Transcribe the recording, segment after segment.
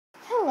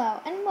Hello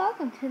and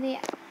welcome to the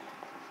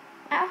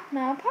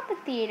Aphmau Puppet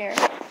Theater.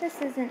 This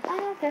is an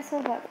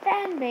unofficial but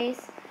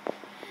fan-based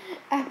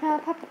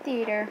Aphmau Puppet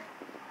Theater.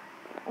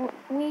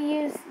 We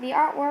use the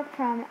artwork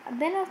from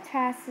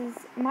Benotrass's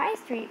My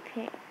Street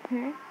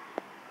painter.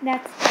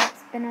 That's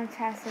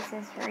Benotrass's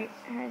is her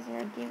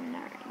given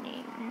her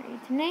name, her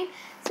YouTube name.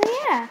 So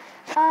yeah,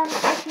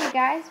 if you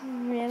guys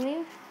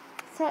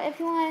if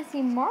you want to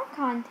see more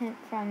content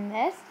from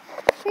this,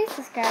 please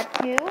subscribe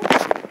to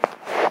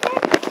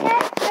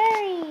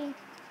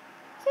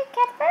Kit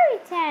Kat Furry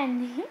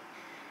 10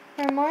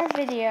 for more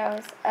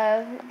videos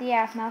of the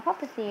Aphmau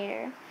Puppet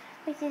Theater,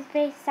 which is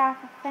based off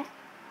of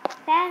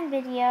fan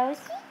videos.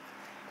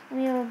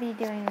 We will be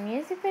doing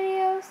music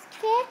videos,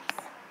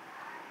 skits,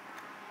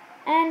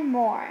 and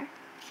more.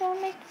 So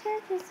make sure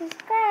to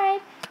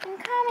subscribe and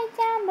comment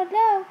down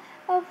below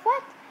of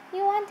what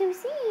you want to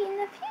see in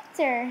the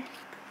future.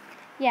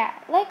 Yeah,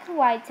 like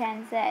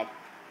White10 said,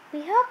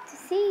 we hope to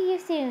see you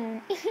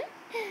soon.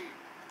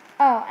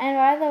 Oh, and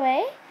by the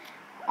way,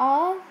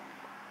 all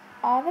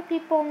the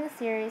people in the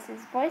series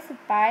is voiced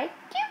by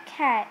Cute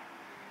Cat,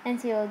 and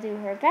she will do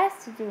her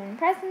best to do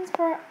impressions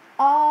for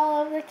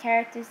all of the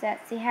characters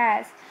that she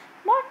has.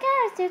 More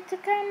characters to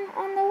come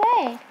on the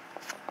way.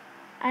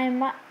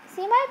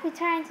 She might be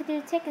trying to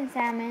do chicken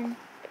salmon.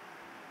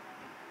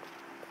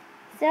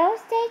 So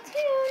stay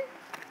tuned.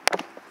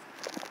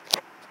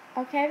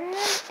 Okay,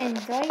 everyone,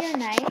 enjoy your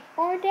night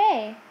or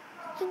day.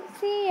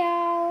 See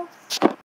y'all.